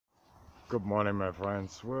Good morning, my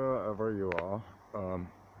friends, wherever you are.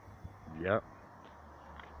 Yeah,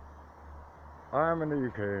 I'm in the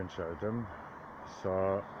UK in Cheltenham.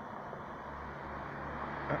 So,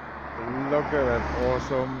 look at that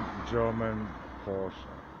awesome German Porsche.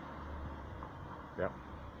 Yeah,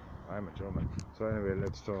 I'm a German. So anyway,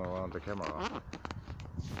 let's turn around the camera.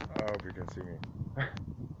 I hope you can see me.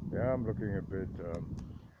 Yeah, I'm looking a bit,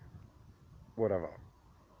 whatever.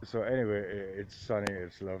 So anyway, it's sunny,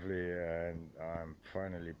 it's lovely, and I'm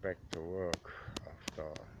finally back to work after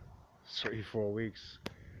 3-4 weeks.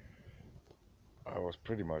 I was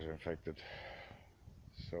pretty much infected,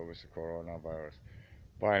 so with the coronavirus.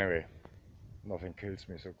 But anyway, nothing kills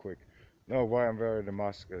me so quick. No, why I'm wearing the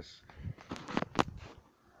mask is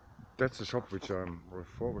that's the shop which I'm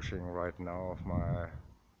refurbishing right now of my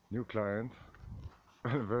new client,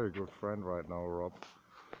 a very good friend right now, Rob.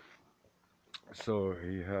 So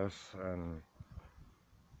he has an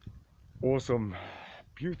awesome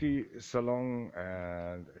beauty salon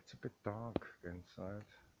and it's a bit dark inside.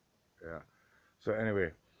 Yeah. So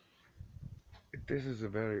anyway, this is a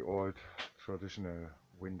very old traditional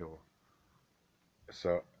window.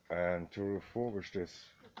 So, and to refurbish this,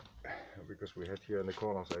 because we had here in the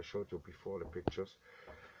corners, I showed you before the pictures,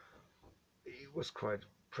 it was quite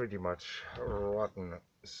pretty much rotten.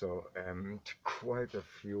 So, and quite a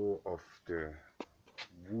few of the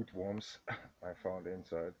wood worms I found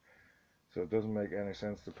inside. So it doesn't make any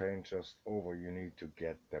sense to paint just over, you need to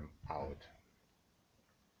get them out.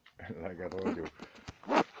 Like I told you,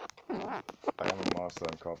 I am a master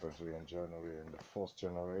in carpentry and joinery in the fourth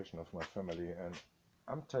generation of my family, and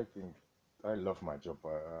I love my job.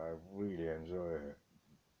 I really enjoy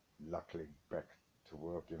luckily back to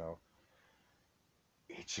work, you know.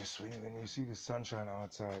 It's just when you see the sunshine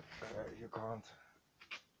outside, you can't,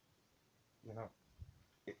 you know,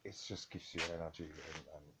 it just gives you energy.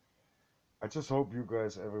 And I just hope you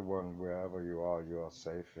guys, everyone, wherever you are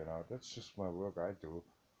safe, you know. That's just my work I do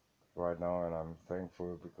right now, and I'm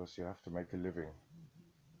thankful because you have to make a living.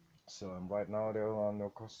 So right now there are no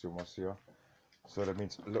customers here. So that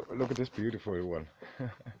means, look at this beautiful one.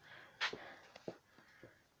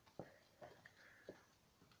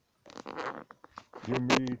 You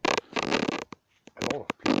meet a lot of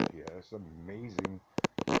people here. It's amazing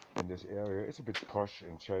in this area. It's a bit posh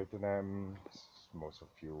in Cheltenham. Most of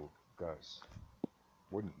you guys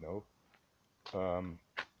wouldn't know.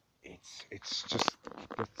 It's just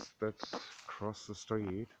that's across the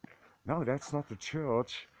street. No, that's not the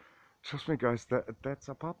church. Trust me, guys. That's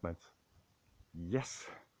apartments. Yes,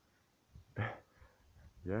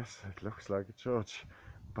 yes, it looks like a church,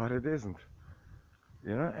 but it isn't.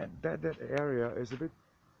 You know, and that area is a bit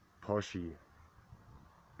poshy,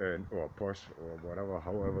 and or posh or whatever,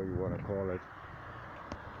 however you want to call it.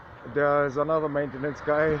 There is another maintenance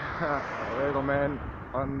guy, a little man,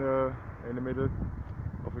 in the middle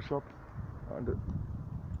of a shop,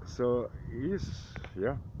 so he's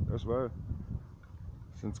yeah as well.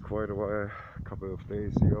 Since quite a while, a couple of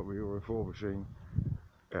days here, we were refurbishing,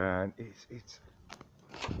 and it's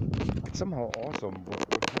somehow awesome what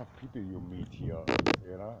kind of people you meet here.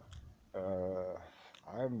 You know,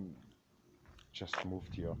 I'm just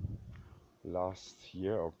moved here last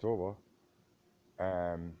year October,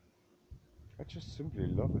 and I just simply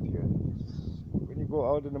love it here. When you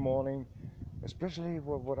go out in the morning, especially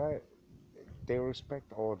they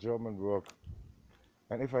respect our German work.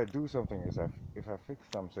 And if I do something, if I fix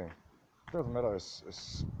something, it doesn't matter,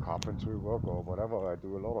 it's carpentry work or whatever. I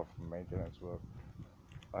do a lot of maintenance work.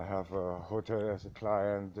 I have a hotel as a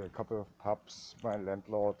client, a couple of pubs. My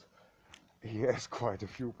landlord, he has quite a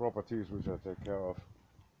few properties which I take care of.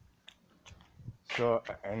 So,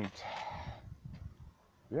 and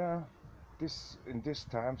yeah, in these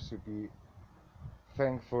times to be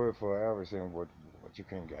thankful for everything what you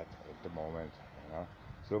can get at the moment, you know.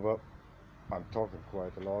 So, but I'm talking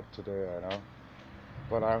quite a lot today, I know,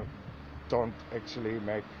 but I don't actually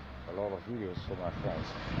make a lot of videos for my friends.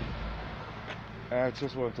 And I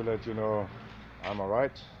just want to let you know I'm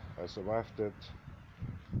alright. I survived it.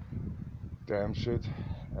 Damn shit.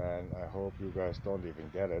 And I hope you guys don't even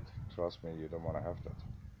get it. Trust me, you don't want to have that.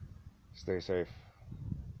 Stay safe.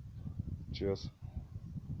 Cheers.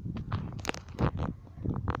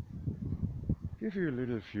 Give you a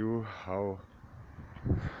little view how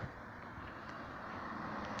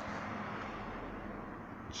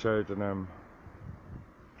Cheltenham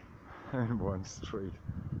in one street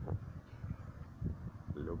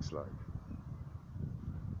looks like.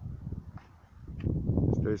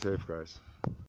 Stay safe, guys.